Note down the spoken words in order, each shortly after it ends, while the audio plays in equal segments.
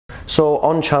So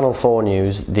on Channel 4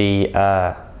 News, the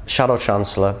Shadow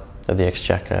Chancellor of the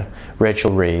Exchequer,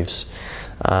 Rachel Reeves,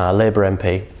 Labour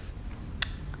MP,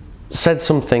 said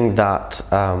something that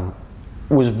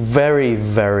was very,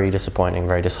 very disappointing,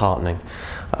 very disheartening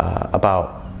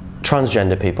about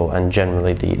transgender people and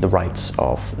generally the rights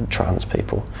of trans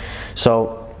people.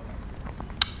 So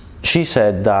she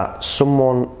said that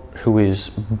someone who is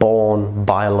born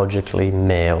biologically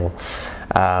male,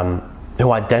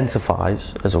 who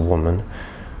identifies as a woman,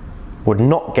 would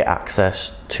not get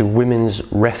access to women's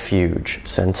refuge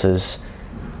centres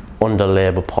under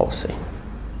Labour policy.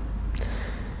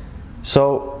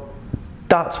 So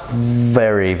that's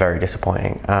very, very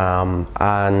disappointing,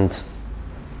 and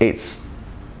it's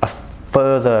a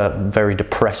further very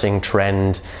depressing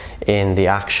trend in the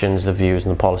actions, the views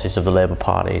and the policies of the Labour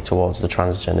Party towards the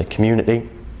transgender community.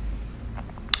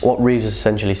 What Reeves is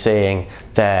essentially saying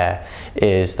there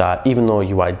is that even though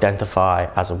you identify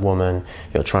as a woman,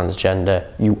 you're transgender,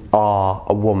 you are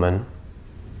a woman,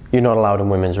 you're not allowed in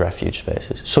women's refuge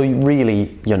spaces. So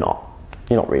you're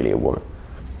not really a woman.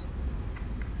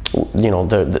 You know,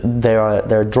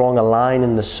 they're drawing a line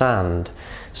in the sand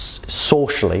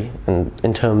socially and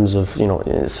in terms of, you know,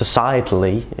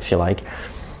 societally, if you like,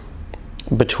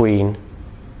 between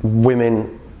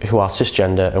women who are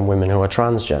cisgender and women who are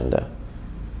transgender.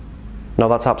 Now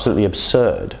that's absolutely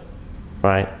absurd,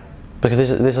 right?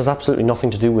 Because this has absolutely nothing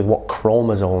to do with what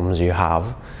chromosomes you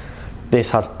have.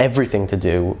 This has everything to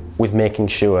do with making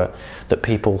sure that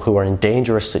people who are in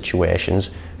dangerous situations,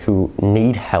 who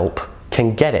need help,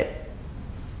 can get it.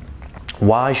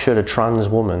 Why should a trans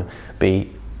woman be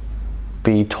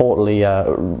totally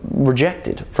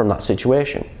rejected from that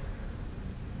situation?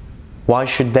 Why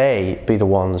should they be the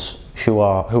ones who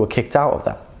are kicked out of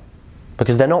that?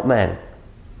 Because they're not men.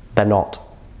 They're not.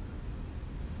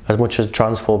 As much as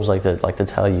transphobes like to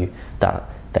tell you that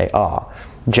they are.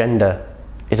 Gender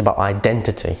is about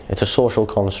identity. It's a social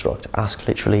construct. Ask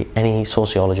literally any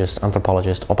sociologist,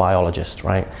 anthropologist or biologist,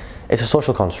 right? It's a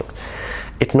social construct.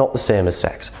 It's not the same as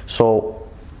sex. So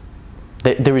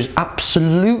there is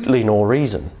absolutely no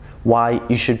reason why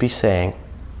you should be saying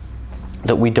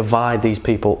that we divide these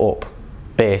people up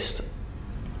based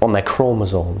on their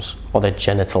chromosomes or their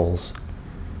genitals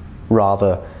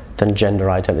rather than gender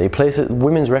identity. Places,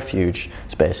 women's refuge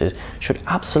spaces should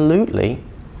absolutely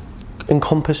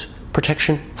encompass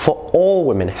protection for all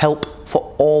women, help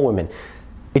for all women.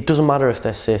 It doesn't matter if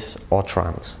they're cis or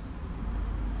trans.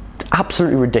 It's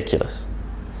absolutely ridiculous.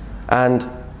 And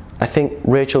I think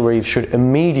Rachel Reeves should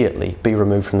immediately be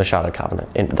removed from the shadow cabinet.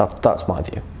 That's my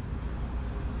view,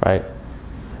 right?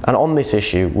 And on this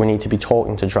issue, we need to be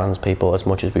talking to trans people as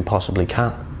much as we possibly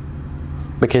can.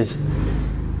 Because,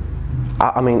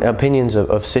 I mean, opinions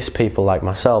of cis people like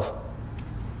myself,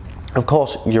 of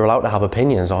course, you're allowed to have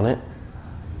opinions on it.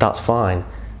 That's fine.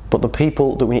 But the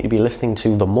people that we need to be listening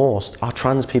to the most are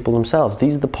trans people themselves.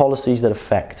 These are the policies that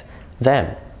affect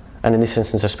them. And in this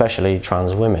instance, especially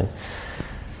trans women.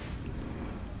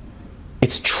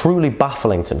 It's truly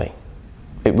baffling to me.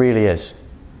 It really is.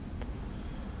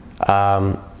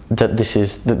 That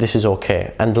this is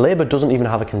okay. And Labour doesn't even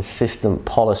have a consistent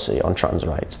policy on trans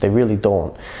rights. They really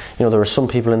don't. You know, there are some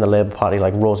people in the Labour Party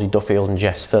like Rosie Duffield and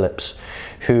Jess Phillips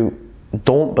who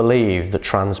don't believe that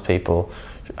trans people,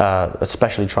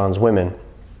 especially trans women,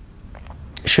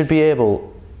 should be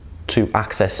able to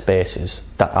access spaces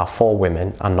that are for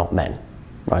women and not men,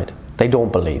 right? They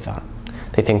don't believe that.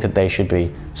 They think that they should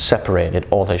be separated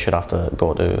or they should have to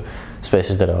go to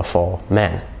spaces that are for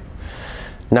men.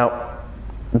 Now,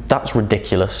 that's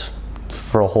ridiculous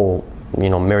for a whole, you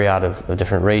know, myriad of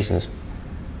different reasons.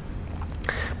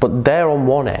 But they're on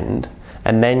one end,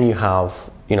 and then you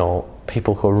have, you know,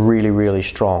 people who are really, really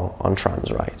strong on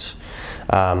trans rights.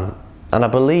 And I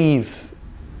believe,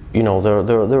 you know, there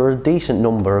are a decent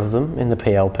number of them in the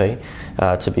PLP,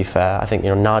 to be fair. I think,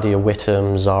 you know, Nadia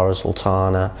Whittam, Zara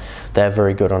Sultana, they're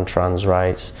very good on trans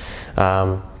rights.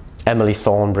 Emily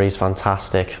Thornberry's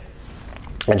fantastic.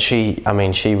 And she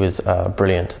was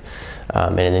brilliant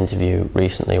in an interview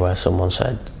recently where someone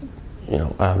said, you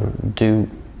know,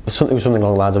 something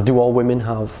along the lines of, do all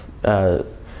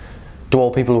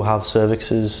people who have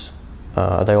cervixes,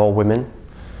 are they all women?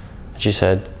 And she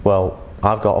said, well,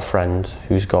 I've got a friend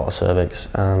who's got a cervix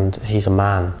and he's a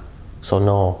man, so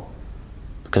no,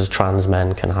 because trans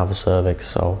men can have a cervix,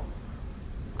 so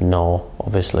no,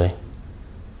 obviously.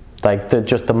 Like,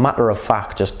 the matter of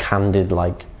fact, just candid,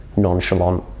 like,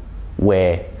 nonchalant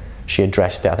way she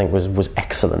addressed it, I think was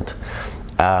excellent.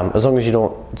 As long as you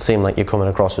don't seem like you're coming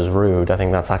across as rude, I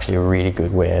think that's actually a really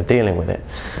good way of dealing with it.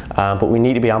 But we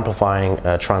need to be amplifying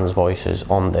trans voices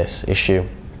on this issue.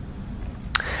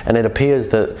 And it appears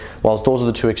that whilst those are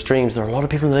the two extremes, there are a lot of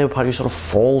people in the Labour Party who sort of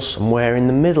fall somewhere in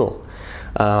the middle.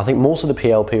 I think most of the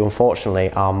PLP,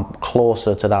 unfortunately, are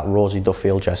closer to that Rosie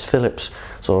Duffield, Jess Phillips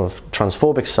sort of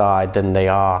transphobic side than they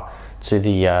are to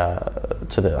the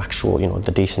actual,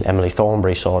 the decent Emily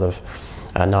Thornberry sort of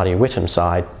Nadia Whittome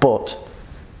side. But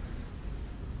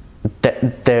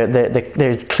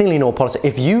there's clearly no policy.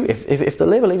 If the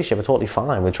Labour leadership are totally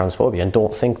fine with transphobia and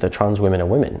don't think that trans women are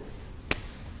women,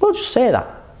 well, just say that.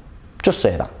 Just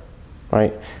say that,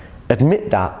 right?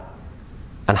 Admit that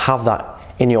and have that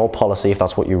in your policy if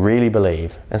that's what you really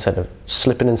believe, instead of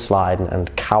slipping and sliding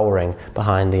and cowering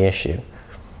behind the issue.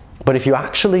 But if you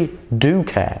actually do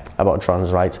care about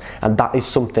trans rights, and that is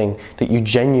something that you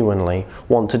genuinely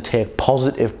want to take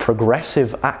positive,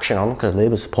 progressive action on, because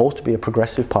Labour's supposed to be a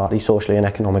progressive party socially and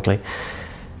economically,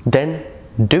 then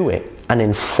do it and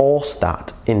enforce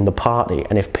that in the party.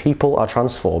 And if people are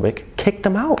transphobic, kick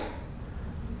them out.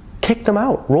 Kick them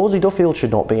out. Rosie Duffield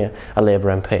should not be a Labour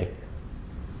MP.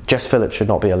 Jess Phillips should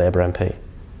not be a Labour MP.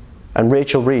 And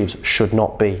Rachel Reeves should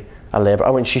not be a Labour.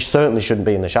 I mean, she certainly shouldn't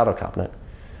be in the Shadow Cabinet.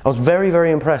 I was very,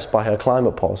 very impressed by her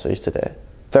climate policies today.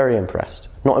 Very impressed.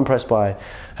 Not impressed by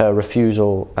her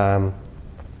refusal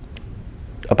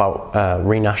about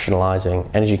renationalising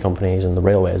energy companies and the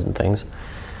railways and things.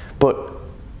 But,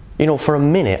 for a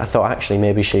minute I thought actually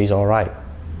maybe she's alright.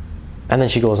 And then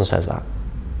she goes and says that.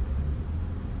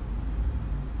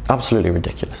 Absolutely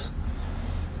ridiculous.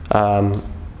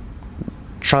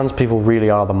 Trans people really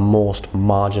are the most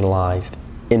marginalised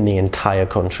in the entire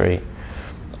country.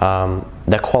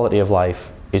 Their quality of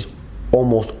life is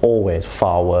almost always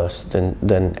far worse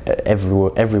than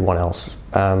everyone else.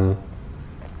 And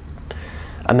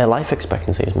their life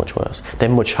expectancy is much worse. They're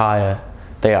much higher.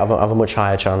 They have a much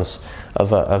higher chance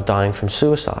of dying from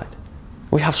suicide.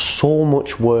 We have so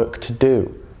much work to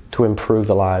do to improve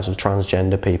the lives of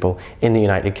transgender people in the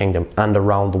United Kingdom and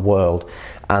around the world.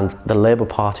 And the Labour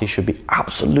Party should be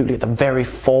absolutely at the very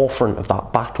forefront of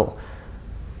that battle,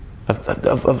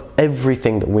 of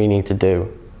everything that we need to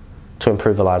do to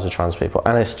improve the lives of trans people.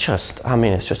 And it's just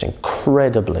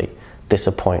incredibly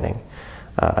disappointing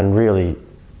and really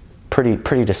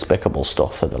pretty despicable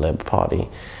stuff that the Labour Party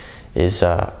is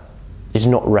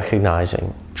not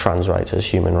recognising trans rights as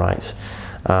human rights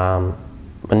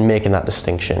and making that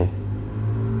distinction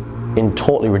in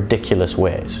totally ridiculous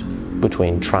ways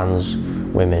between trans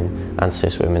women and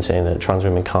cis women, saying that trans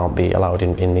women can't be allowed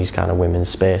in these kind of women's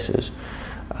spaces,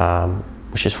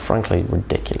 which is frankly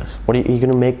ridiculous. What are you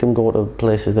going to make them go to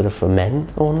places that are for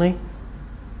men only?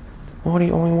 What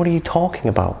are you talking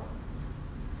about?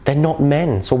 They're not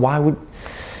men, so why would...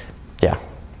 Yeah,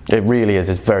 it really is.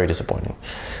 It's very disappointing.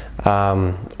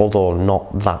 Although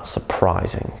not that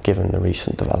surprising, given the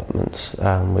recent developments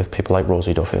with people like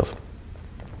Rosie Duffield.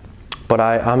 But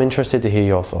I'm interested to hear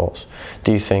your thoughts.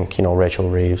 Do you think, Rachel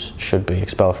Reeves should be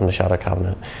expelled from the Shadow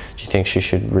Cabinet? Do you think she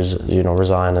should,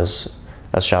 resign as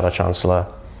Shadow Chancellor?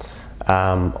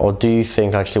 Or do you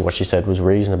think actually what she said was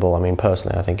reasonable? I mean,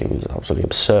 personally, I think it was absolutely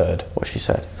absurd what she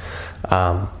said.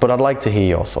 But I'd like to hear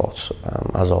your thoughts,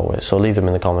 as always. So leave them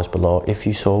in the comments below if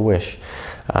you so wish.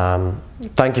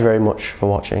 Thank you very much for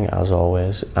watching, as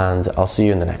always, and I'll see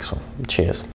you in the next one. Cheers.